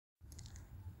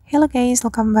Hello guys,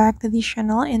 welcome back to this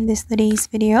channel. In today's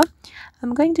video,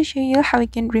 I'm going to show you how we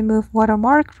can remove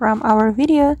watermark from our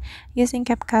video using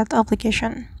CapCut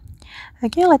application.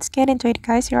 Okay, let's get into it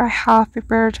guys. Here I have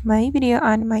prepared my video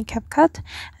on my CapCut,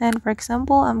 and for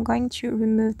example, I'm going to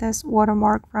remove this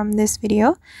watermark from this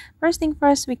video. First thing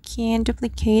first, we can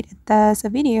duplicate this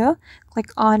video.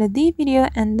 Click on the video,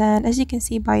 and then as you can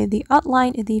see by the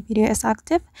outline, the video is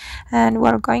active, and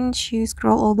we're going to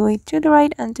scroll all the way to the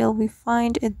right until we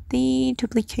find the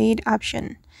duplicate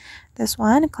option. This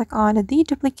one, click on the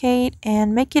duplicate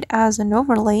and make it as an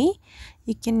overlay.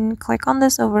 You can click on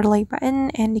this overlay button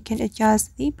and you can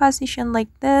adjust the position like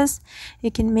this. You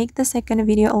can make the second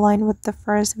video align with the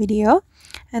first video,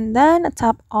 and then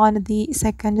tap on the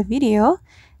second video,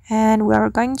 and we're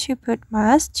going to put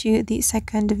mask to the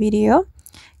second video.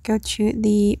 Go to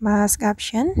the mask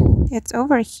option, it's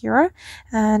over here,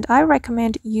 and I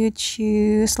recommend you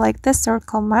to select the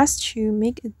circle mask to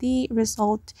make the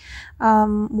result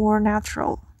more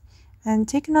natural. And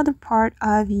take another part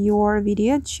of your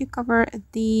video to cover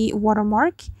the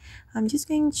watermark. I'm just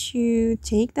going to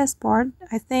take this part.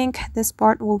 I think this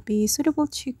part will be suitable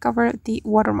to cover the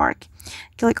watermark.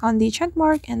 Click on the check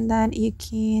mark, and then you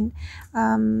can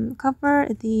cover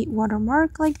the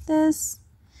watermark like this.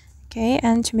 Okay,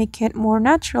 and to make it more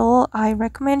natural, I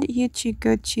recommend you to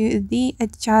go to the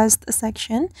adjust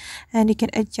section, and you can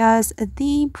adjust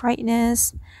the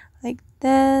brightness like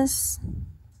this.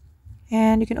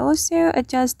 And you can also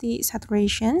adjust the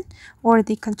saturation or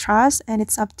the contrast, and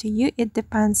it's up to you. It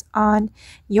depends on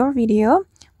your video.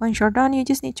 Once you're done, you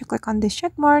just need to click on this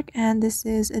check mark, and this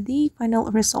is the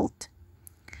final result.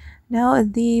 Now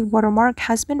the watermark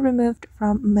has been removed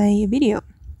from my video.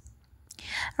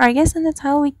 Alright guys, and that's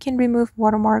how we can remove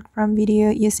watermark from video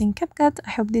using CapCut.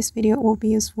 I hope this video will be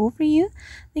useful for you.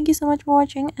 Thank you so much for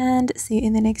watching, and see you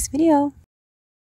in the next video.